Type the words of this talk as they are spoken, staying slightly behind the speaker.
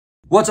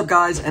What's up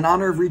guys, in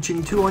honor of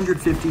reaching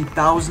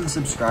 250,000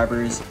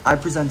 subscribers, I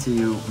present to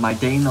you my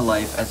day in the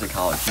life as a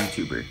college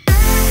YouTuber.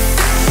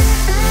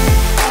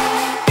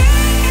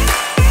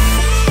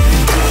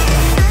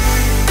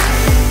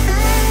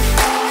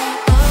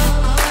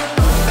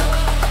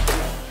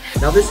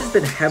 Now this has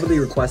been heavily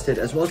requested,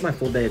 as well as my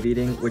full day of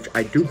eating, which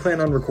I do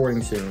plan on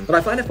recording soon. But I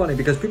find it funny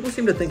because people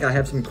seem to think I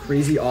have some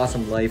crazy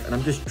awesome life and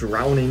I'm just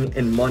drowning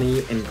in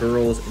money and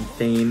girls and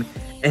fame.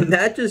 And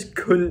that just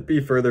couldn't be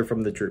further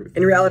from the truth.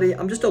 In reality,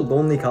 I'm just a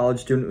lonely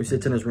college student who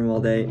sits in his room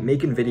all day,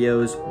 making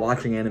videos,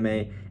 watching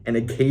anime, and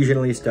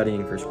occasionally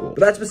studying for school. But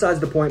that's besides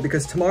the point,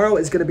 because tomorrow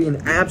is gonna be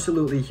an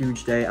absolutely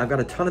huge day. I've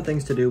got a ton of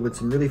things to do with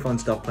some really fun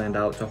stuff planned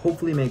out to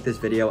hopefully make this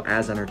video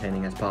as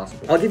entertaining as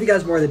possible. I'll give you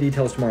guys more of the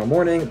details tomorrow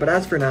morning, but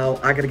as for now,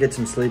 I gotta get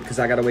some sleep because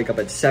I gotta wake up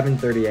at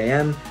 7:30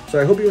 a.m.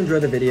 So I hope you enjoy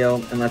the video,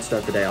 and let's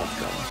start the day off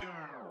strong.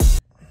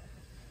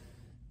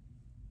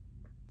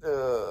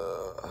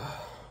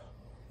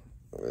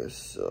 This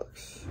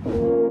sucks.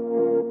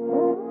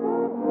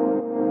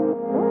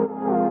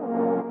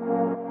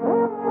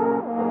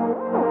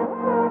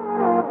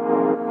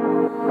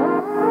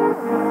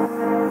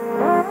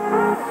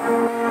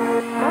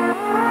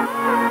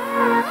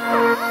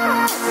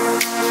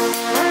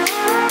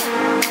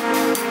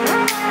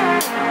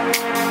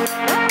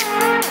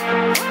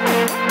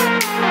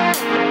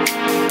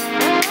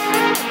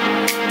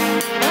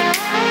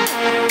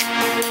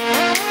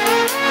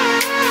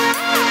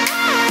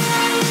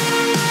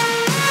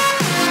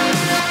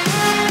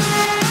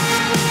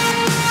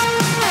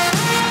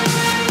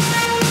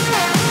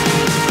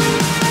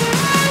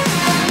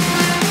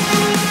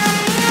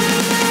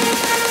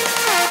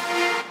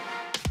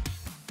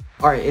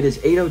 All right, it is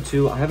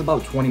 8:02. I have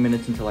about 20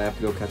 minutes until I have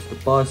to go catch the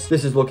bus.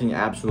 This is looking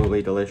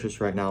absolutely delicious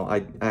right now.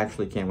 I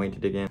actually can't wait to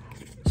dig in.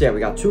 So yeah,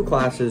 we got two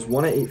classes,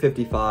 one at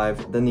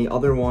 8:55, then the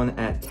other one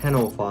at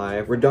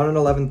 10:05. We're done at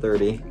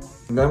 11:30.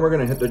 And then we're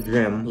gonna hit the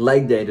gym.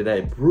 Leg day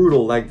today,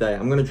 brutal leg day.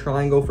 I'm gonna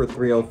try and go for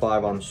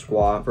 305 on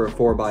squat for a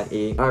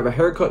 4x8. I have a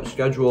haircut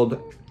scheduled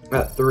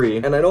at 3,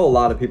 and I know a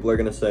lot of people are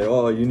gonna say,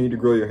 oh, you need to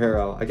grow your hair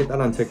out. I get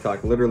that on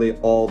TikTok literally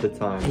all the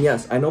time. And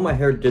yes, I know my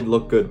hair did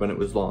look good when it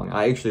was long.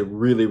 I actually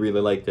really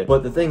liked it.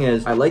 But the thing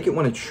is, I like it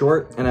when it's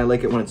short and I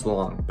like it when it's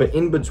long. But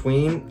in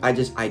between, I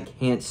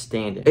can't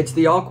stand it. It's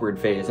the awkward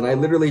phase, and I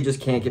literally just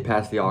can't get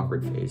past the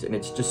awkward phase, and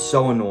it's just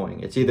so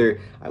annoying. It's either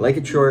I like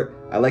it short,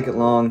 I like it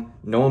long,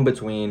 no in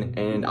between,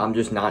 and I'm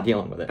just not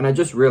dealing with it. And I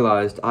just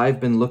realized I've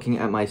been looking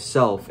at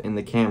myself in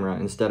the camera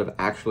instead of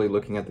actually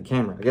looking at the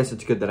camera. I guess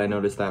it's good that I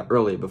noticed that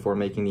early before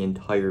making the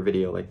entire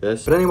video like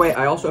this. But anyway,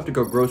 I also have to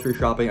go grocery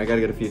shopping. I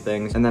gotta get a few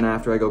things. And then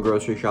after I go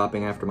grocery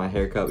shopping, after my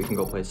haircut, we can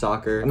go play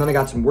soccer. And then I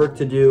got some work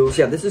to do.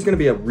 So yeah, this is gonna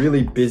be a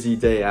really busy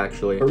day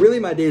actually. But really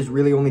my days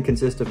really only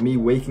consist of me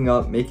waking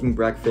up, making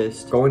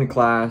breakfast, going to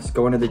class,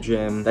 going to the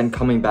gym, then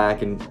coming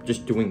back and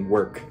just doing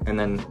work. And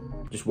then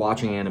just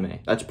watching anime.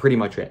 That's pretty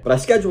much it. But I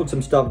scheduled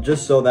some stuff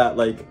just so that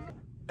like,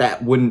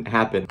 that wouldn't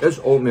happen. This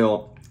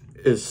oatmeal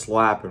is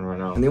slapping right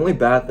now. And the only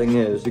bad thing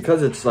is,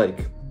 because it's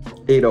like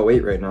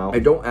 8:08 right now, I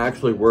don't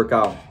actually work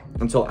out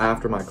until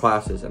after my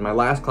classes. And my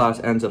last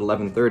class ends at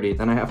 11:30.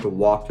 Then I have to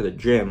walk to the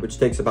gym, which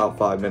takes about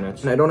 5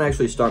 minutes. And I don't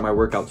actually start my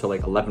workout till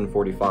like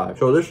 11:45.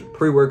 So this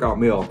pre-workout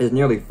meal is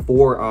nearly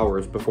 4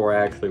 hours before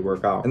I actually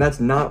work out. And that's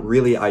not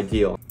really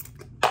ideal.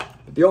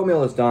 But the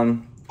oatmeal is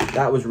done.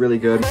 That was really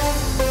good.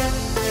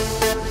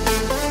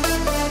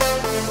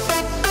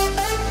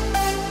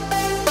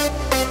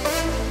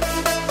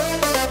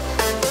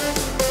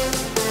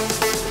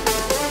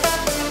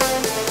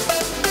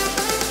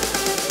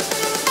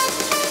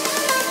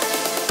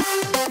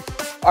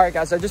 All right,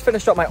 guys, I just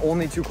finished up my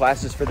only 2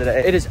 classes for the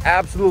day. It is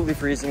absolutely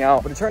freezing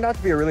out, but it turned out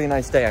to be a really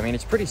nice day. I mean,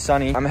 it's pretty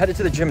sunny. I'm headed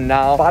to the gym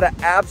now, about to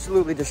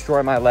absolutely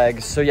destroy my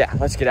legs. So yeah,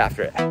 let's get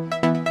after it.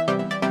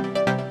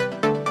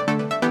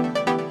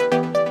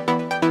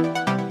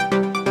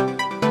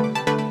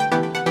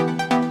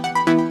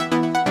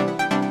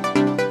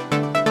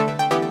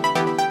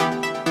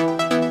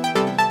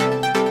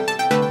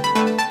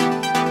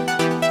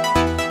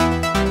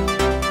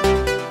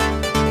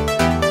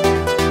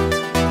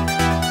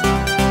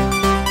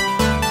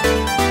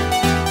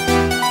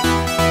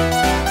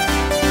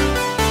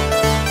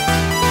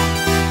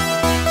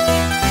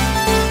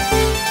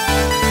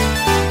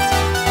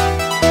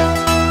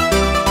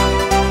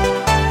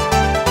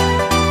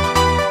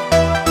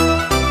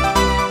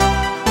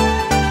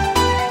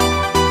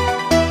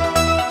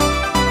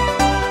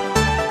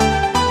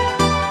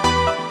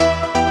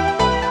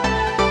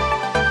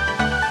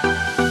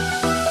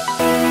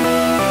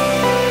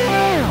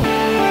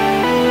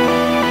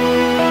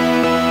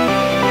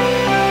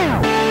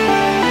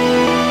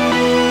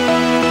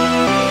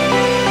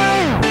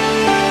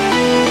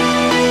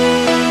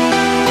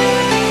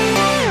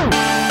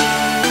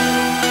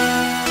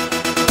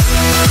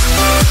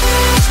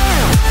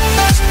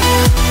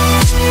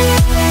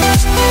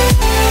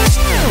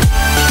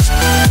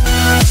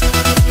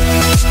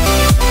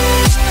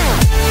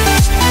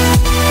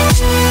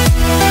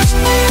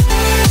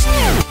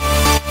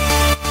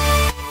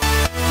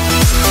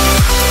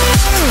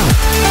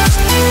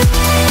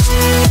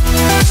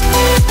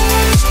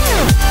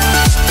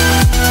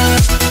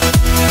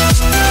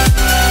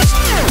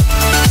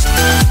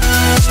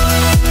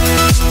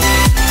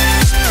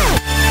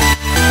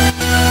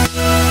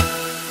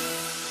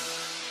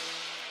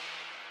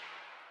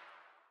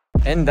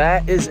 And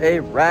that is a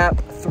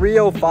wrap.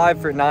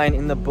 3:05 for 9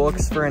 in the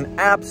books for an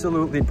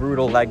absolutely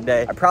brutal leg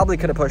day. I probably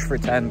could have pushed for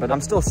 10, but I'm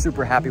still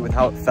super happy with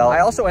how it felt. I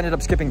also ended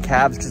up skipping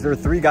calves because there were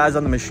 3 guys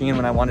on the machine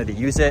when I wanted to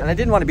use it. And I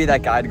didn't want to be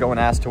that guy to go and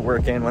ask to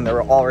work in when there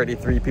were already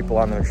 3 people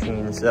on the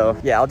machine. So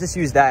yeah, I'll just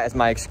use that as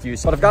my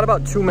excuse. But I've got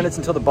about 2 minutes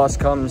until the bus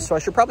comes, so I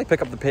should probably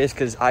pick up the pace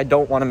because I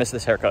don't want to miss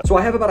this haircut. So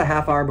I have about a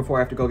half hour before I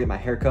have to go get my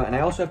haircut, and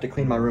I also have to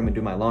clean my room and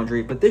do my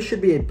laundry. But this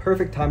should be a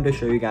perfect time to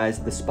show you guys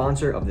the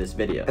sponsor of this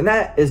video. And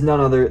that is none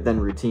other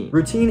than Rootine.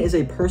 Rootine is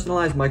a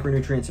personalized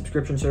micronutrient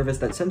subscription service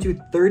that sends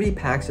you 30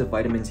 packs of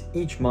vitamins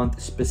each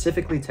month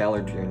specifically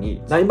tailored to your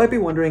needs. Now you might be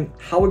wondering,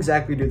 how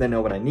exactly do they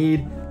know what I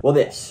need? Well,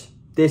 this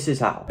is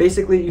how.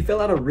 Basically, you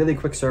fill out a really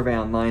quick survey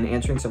online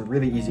answering some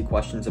really easy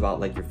questions about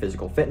like your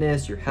physical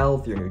fitness, your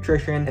health, your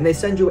nutrition, and they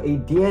send you a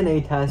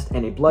DNA test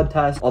and a blood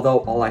test, although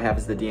all I have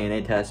is the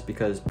DNA test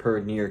because per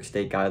New York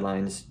State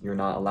guidelines, you're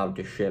not allowed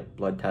to ship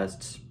blood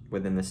tests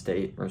within the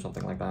state or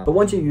something like that. But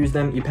once you use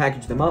them, you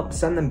package them up,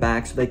 send them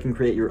back so they can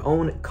create your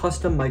own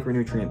custom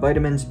micronutrient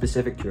vitamins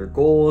specific to your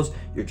goals,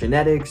 your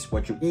genetics,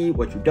 what you eat,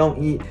 what you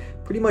don't eat,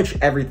 pretty much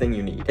everything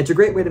you need. It's a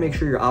great way to make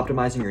sure you're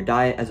optimizing your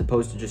diet as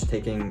opposed to just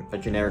taking a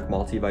generic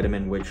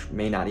multivitamin, which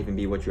may not even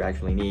be what you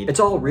actually need. It's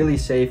all really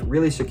safe,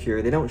 really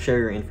secure. They don't share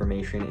your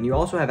information, and you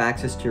also have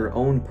access to your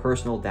own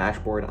personal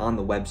dashboard on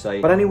the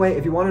website. But anyway,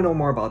 if you want to know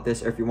more about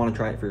this or if you want to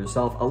try it for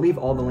yourself, I'll leave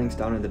all the links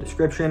down in the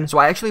description. So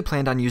I actually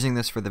planned on using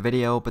this for the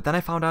video, but then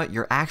I found out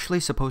you're actually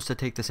supposed to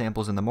take the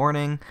samples in the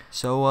morning.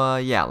 So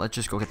yeah, let's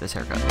just go get this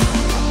haircut.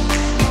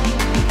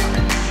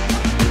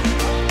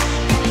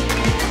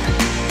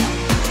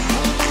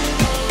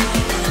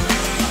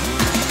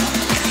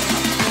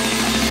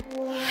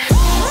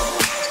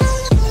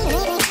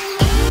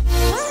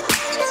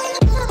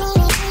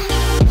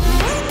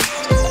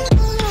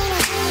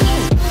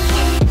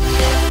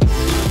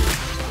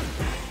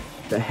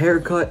 The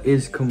haircut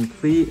is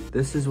complete.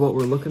 This is what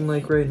we're looking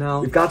like right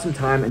now. We've got some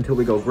time until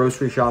we go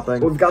grocery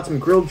shopping. We've got some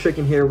grilled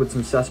chicken here with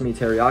some sesame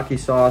teriyaki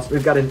sauce.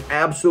 We've got an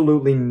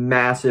absolutely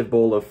massive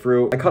bowl of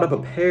fruit. I cut up a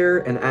pear,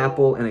 an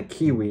apple, and a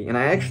kiwi, and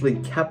I actually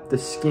kept the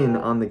skin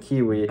on the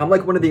kiwi. I'm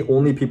like one of the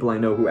only people I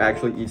know who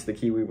actually eats the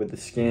kiwi with the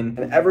skin,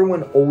 and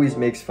everyone always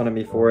makes fun of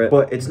me for it,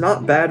 but it's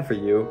not bad for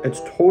you.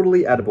 It's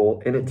totally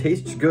edible, and it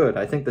tastes good.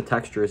 I think the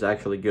texture is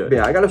actually good. But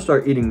yeah, I gotta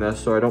start eating this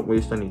so I don't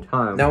waste any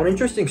time. Now, an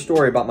interesting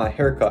story about my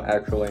haircut,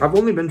 actually. I've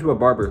only been to a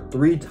barber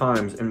 3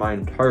 times in my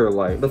entire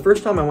life. The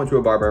first time I went to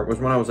a barber was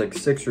when I was like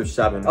 6 or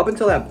 7. Up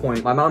until that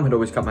point, my mom had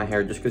always cut my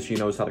hair just because she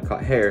knows how to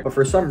cut hair. But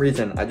for some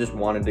reason, I just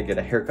wanted to get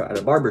a haircut at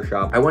a barber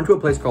shop. I went to a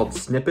place called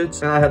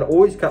Snippets, and I had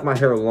always cut my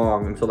hair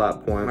long until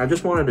that point. I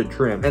just wanted to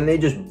trim, and they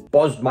just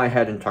buzzed my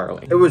head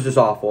entirely. It was just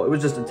awful. It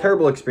was just a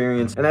terrible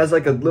experience. And as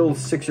like a little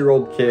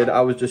 6-year-old kid,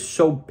 I was just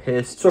so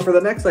pissed. So for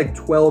the next like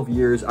 12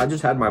 years, I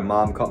just had my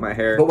mom cut my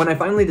hair. But when I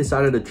finally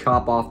decided to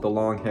chop off the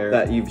long hair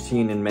that you've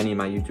seen in many of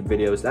my YouTube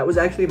videos, that was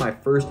actually my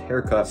first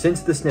haircut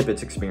since the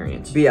Snippets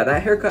experience. But yeah,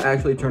 that haircut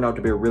actually turned out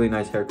to be a really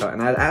nice haircut,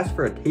 and I had asked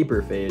for a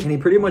taper fade, and he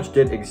pretty much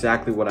did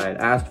exactly what I had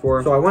asked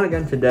for. So I went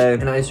again today,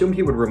 and I assumed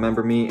he would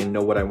remember me and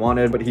know what I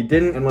wanted, but he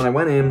didn't. And when I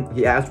went in,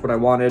 he asked what I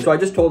wanted. So I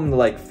just told him to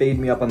like fade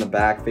me up on the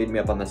back, fade me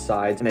up on the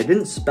sides, and I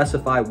didn't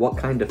specify what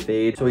kind of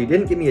fade. So he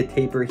didn't give me a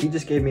taper. He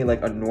just gave me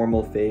like a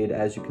normal fade,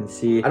 as you can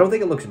see. I don't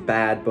think it looks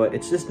bad, but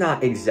it's just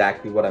not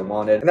exactly what I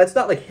wanted. And that's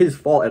not like his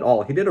fault at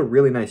all. He did a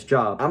really nice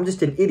job. I'm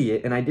just an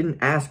idiot, and I didn't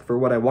ask for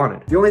what I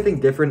wanted. The only thing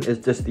different is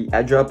just the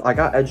edge up. I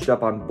got edged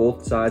up on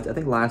both sides. I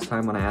think last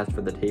time when I asked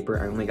for the taper,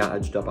 I only got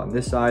edged up on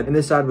this side, and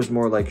this side was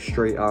more like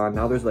straight on.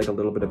 Now there's like a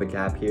little bit of a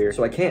gap here,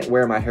 so I can't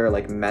wear my hair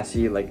like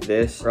messy like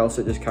this, or else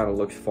it just kind of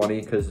looks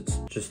funny because it's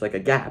just like a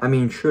gap. I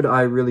mean, should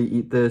I really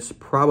eat this?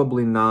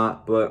 Probably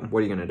not, but what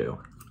are you gonna do?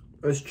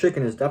 This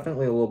chicken is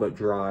definitely a little bit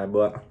dry,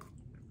 but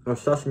the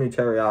sesame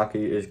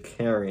teriyaki is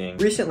carrying.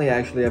 Recently,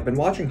 actually, I've been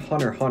watching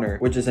Hunter x Hunter,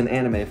 which is an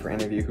anime for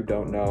any of you who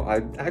don't know.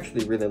 I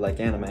actually really like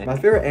anime. My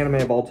favorite anime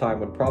of all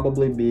time would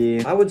probably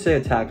be, I would say,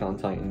 Attack on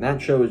Titan.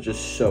 That show is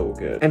just so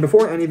good. And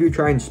before any of you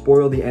try and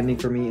spoil the ending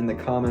for me in the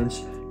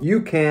comments, you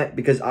can't,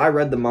 because I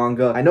read the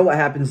manga. I know what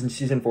happens in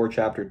season 4,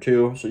 chapter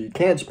 2, so you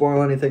can't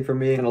spoil anything for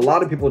me. And a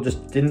lot of people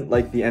just didn't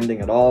like the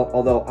ending at all,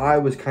 although I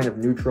was kind of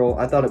neutral.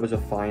 I thought it was a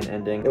fine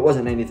ending. It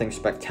wasn't anything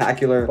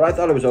spectacular, but I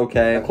thought it was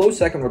okay. A close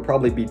second would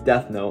probably be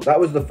Death Note.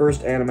 That was the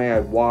first anime I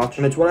watched,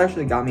 and it's what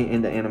actually got me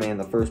into anime in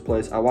the first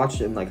place. I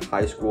watched it in like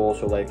high school,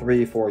 so like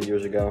 3-4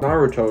 years ago.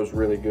 Naruto is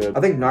really good.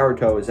 I think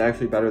Naruto is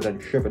actually better than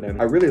Shippuden.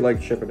 I really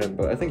like Shippuden,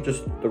 but I think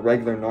just the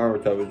regular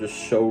Naruto is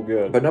just so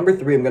good. But number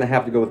 3, I'm gonna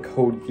have to go with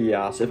Code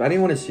Geass. If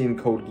anyone has seen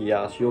Code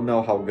Geass, you'll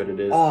know how good it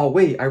is. Oh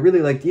wait, I really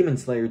like Demon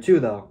Slayer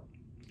too though.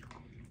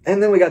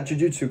 And then we got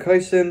Jujutsu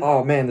Kaisen.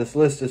 Oh man, this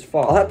list is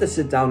fun. I'll have to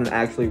sit down and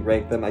actually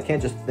rank them. I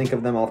can't just think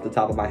of them off the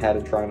top of my head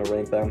and trying to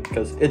rank them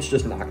because it's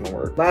just not gonna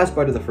work. Last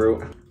bite of the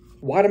fruit.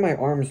 Why do my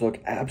arms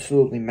look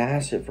absolutely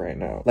massive right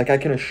now? Like, I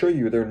can assure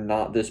you they're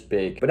not this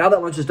big. But now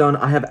that lunch is done,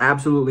 I have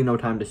absolutely no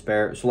time to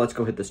spare, so let's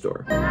go hit the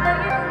store.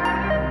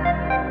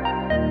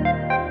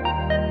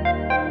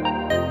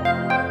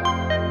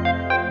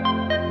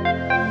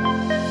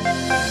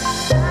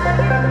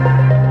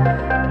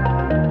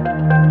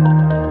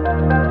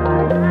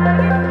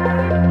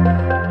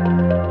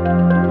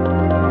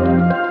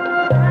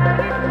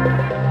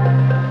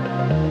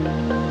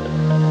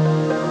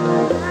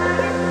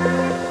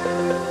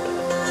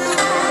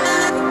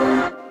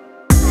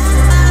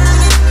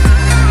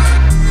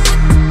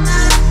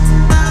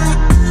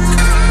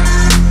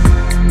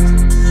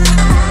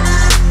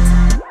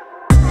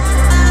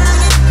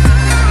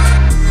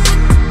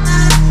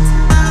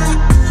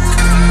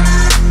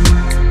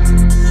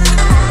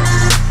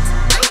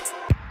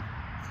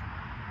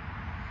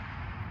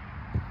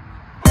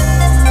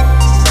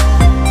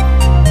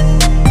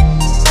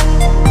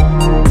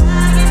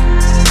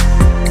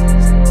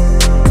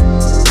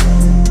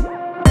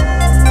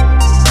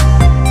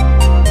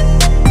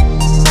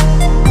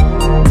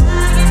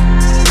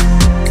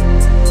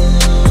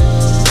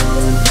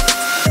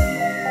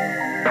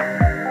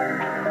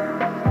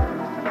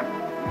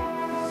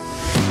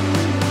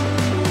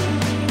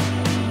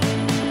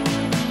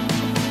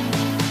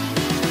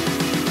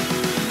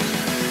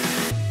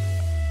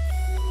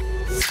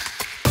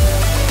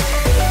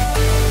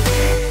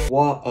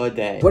 What a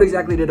day. What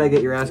exactly did I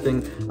get, you're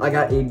asking? I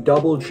got a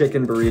double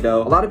chicken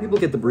burrito. A lot of people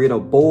get the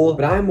burrito bowl,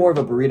 but I'm more of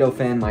a burrito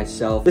fan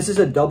myself. This is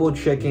a double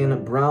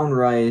chicken, brown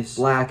rice,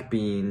 black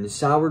beans,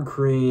 sour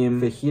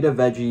cream, fajita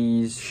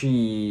veggies,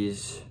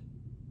 cheese.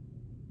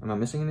 Am I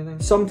missing anything?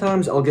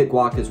 Sometimes I'll get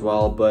guac as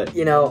well, but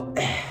you know,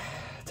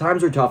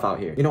 times are tough out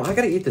here. You know, I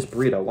gotta eat this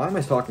burrito. Why am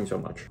I talking so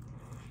much?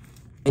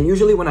 And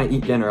usually when I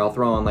eat dinner, I'll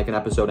throw on like an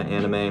episode of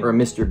anime or a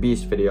Mr.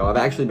 Beast video. I've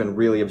actually been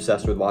really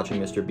obsessed with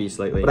watching Mr. Beast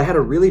lately. But I had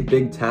a really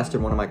big test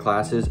in one of my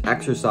classes,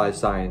 exercise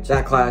science.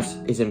 That class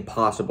is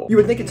impossible. You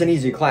would think it's an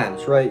easy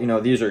class, right? You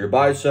know, these are your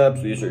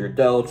biceps, these are your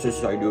delts, this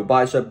is how you do a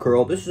bicep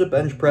curl, this is a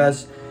bench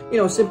press. You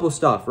know, simple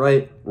stuff,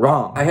 right?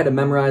 Wrong. I had to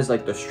memorize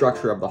like the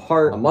structure of the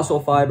heart, a muscle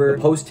fiber, the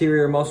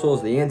posterior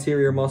muscles, the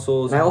anterior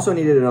muscles. And I also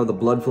needed to know the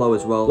blood flow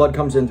as well. Blood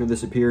comes in through the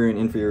superior and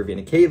inferior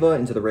vena cava,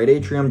 into the right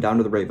atrium, down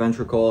to the right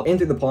ventricle, in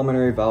through the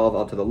pulmonary valve,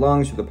 out to the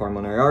lungs, through the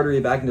pulmonary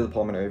artery, back into the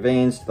pulmonary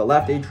veins, to the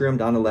left atrium,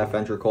 down to the left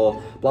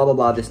ventricle, blah, blah,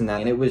 blah, this and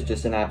that. And it was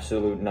just an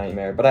absolute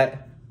nightmare.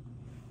 But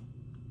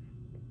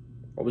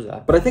what was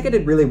that? But I think I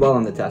did really well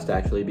on the test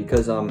actually,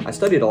 because I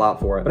studied a lot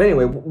for it. But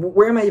anyway,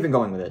 where am I even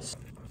going with this?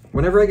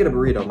 Whenever I get a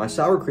burrito, my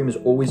sour cream is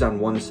always on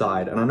one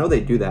side, and I know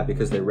they do that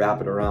because they wrap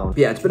it around. But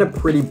yeah, it's been a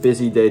pretty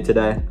busy day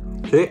today.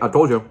 See, I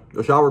told you,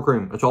 the sour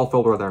cream, it's all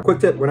filled right there.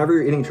 Quick tip, whenever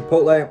you're eating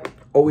Chipotle,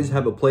 always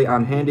have a plate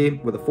on handy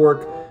with a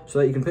fork so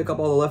that you can pick up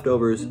all the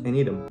leftovers and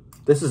eat them.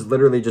 This is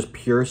literally just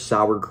pure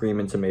sour cream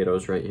and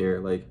tomatoes right here.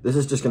 Like, this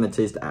is just gonna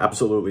taste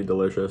absolutely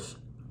delicious.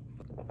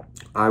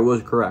 I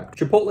was correct.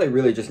 Chipotle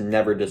really just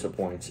never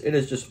disappoints. It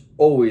is just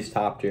always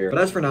top tier. But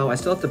as for now, I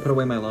still have to put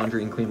away my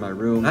laundry and clean my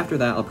room. After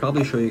that, I'll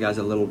probably show you guys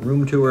a little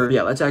room tour. But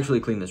yeah, let's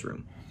actually clean this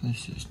room.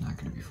 This is not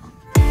gonna be fun.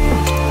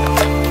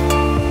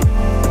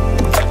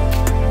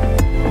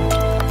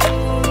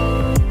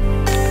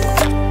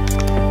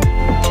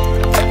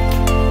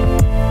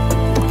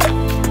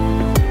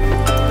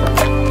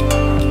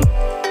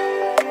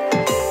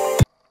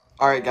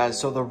 All right, guys,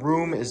 so the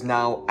room is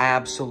now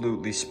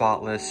absolutely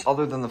spotless,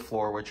 other than the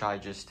floor, which I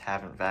just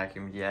haven't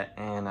vacuumed yet,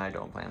 and I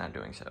don't plan on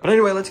doing so. But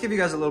anyway, let's give you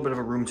guys a little bit of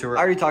a room tour.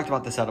 I already talked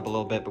about the setup a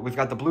little bit, but we've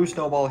got the blue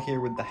snowball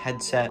here with the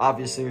headset.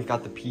 Obviously, we've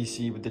got the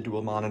PC with the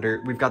dual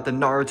monitor. We've got the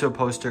Naruto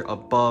poster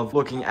above,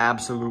 looking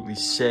absolutely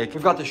sick.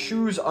 We've got the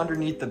shoes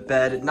underneath the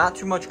bed. Not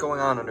too much going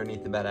on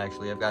underneath the bed,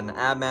 actually. I've got an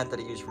ab mat that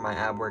I use for my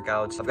ab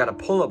workouts. I've got a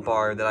pull-up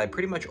bar that I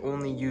pretty much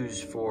only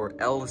use for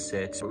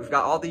L-sits. So we've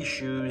got all these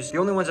shoes. The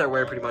only ones I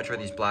wear pretty much are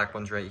these black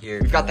ones right here.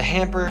 We've got the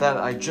hamper that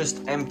I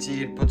just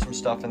emptied, put some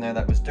stuff in there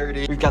that was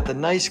dirty. We've got the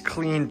nice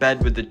clean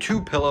bed with the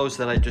 2 pillows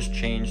that I just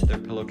changed their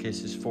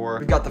pillowcases for.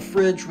 We've got the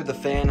fridge with a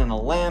fan and a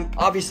lamp.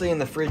 Obviously in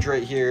the fridge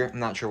right here, I'm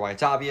not sure why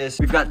it's obvious.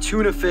 We've got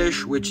tuna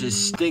fish, which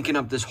is stinking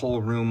up this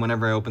whole room.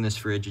 Whenever I open this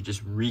fridge, it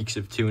just reeks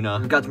of tuna.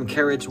 We've got some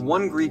carrots,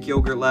 1 Greek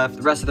yogurt left.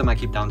 The rest of them I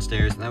keep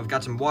downstairs. And then we've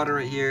got some water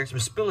right here, some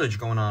spillage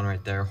going on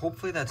right there.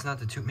 Hopefully that's not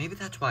the tuna. Maybe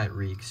that's why it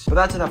reeks. But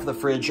that's enough of the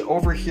fridge.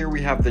 Over here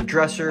we have the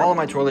dresser, all of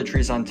my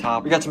toiletries on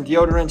top. We got some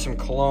deodorant, some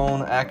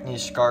cologne, acne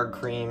scar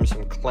cream,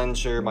 some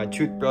cleanser, my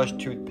toothbrush,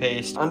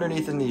 toothpaste.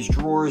 Underneath in these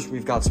drawers,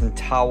 we've got some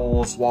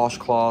towels,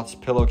 washcloths,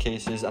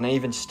 pillowcases, and I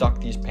even stuck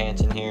these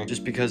pants in here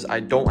just because I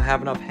don't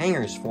have enough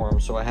hangers for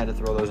them, so I had to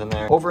throw those in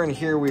there. Over in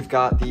here, we've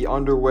got the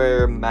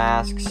underwear,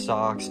 masks,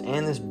 socks,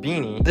 and this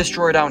beanie. This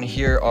drawer down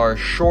here are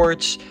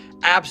shorts,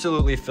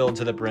 absolutely filled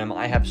to the brim.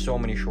 I have so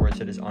many shorts,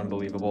 it is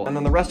unbelievable. And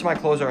then the rest of my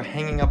clothes are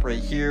hanging up right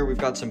here. We've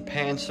got some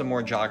pants, some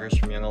more joggers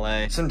from Young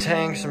LA, some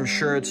tanks, some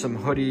shirts, some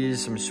hoodies,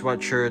 some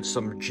sweatshirts,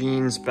 some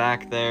jeans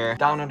back there.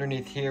 Down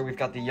underneath here, we've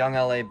got the Young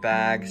LA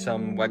bag,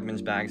 some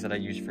Wegmans bags that I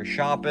use for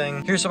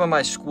shopping. Here's some of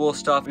my school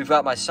stuff. We've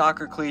got my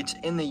soccer cleats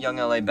in the Young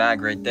LA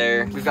bag right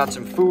there. We've got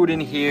some food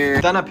in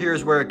here. Then up here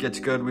is where it gets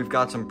good. We've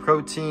got some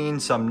protein,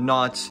 some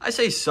nuts. I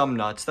say some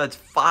nuts, that's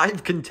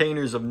 5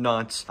 containers of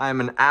nuts. I am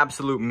an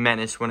absolute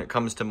menace when it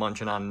comes to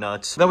munching on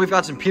nuts. Then we've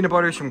got some peanut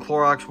butter, some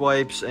Clorox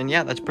wipes, and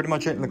yeah, that's pretty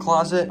much it in the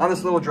closet. On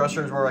this little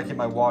dresser is where I keep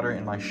my water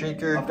and my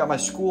shaker. I've got my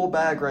school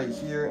bag right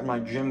here and my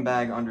gym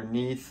bag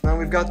underneath. Then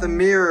we've got the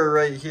mirror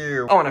right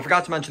here. Oh, and I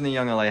forgot to mention the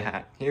Young LA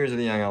hat. Here's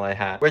the Young LA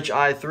hat, which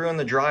I threw in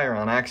the dryer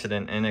on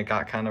accident and it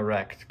got kind of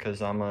wrecked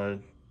because I'm a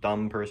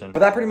dumb person. But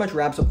that pretty much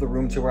wraps up the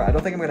room tour. I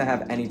don't think I'm gonna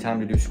have any time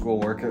to do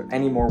schoolwork or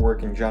any more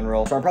work in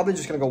general. So I'm probably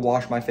just gonna go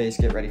wash my face,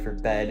 get ready for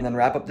bed, and then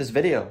wrap up this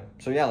video.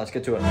 So yeah, let's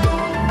get to it.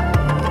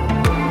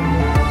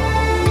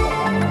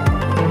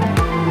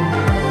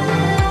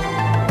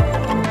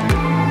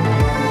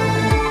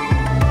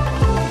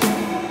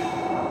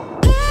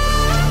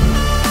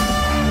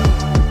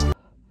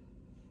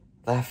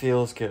 That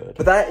feels good.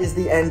 But that is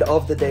the end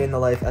of the day in the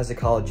life as a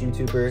college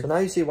YouTuber. So now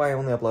you see why I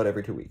only upload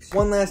every 2 weeks.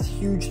 One last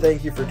huge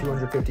thank you for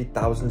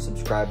 250,000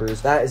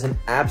 subscribers. That is an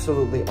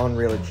absolutely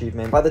unreal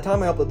achievement. By the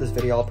time I upload this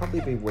video, I'll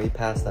probably be way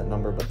past that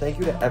number. But thank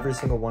you to every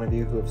single one of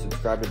you who have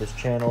subscribed to this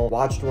channel,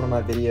 watched one of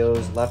my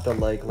videos, left a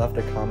like, left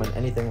a comment,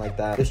 anything like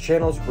that. This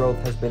channel's growth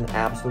has been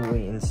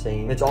absolutely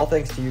insane. It's all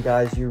thanks to you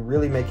guys. You're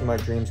really making my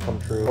dreams come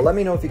true. But let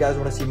me know if you guys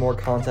want to see more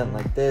content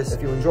like this.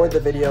 If you enjoyed the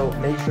video,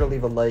 make sure to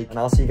leave a like, and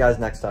I'll see you guys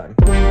next time.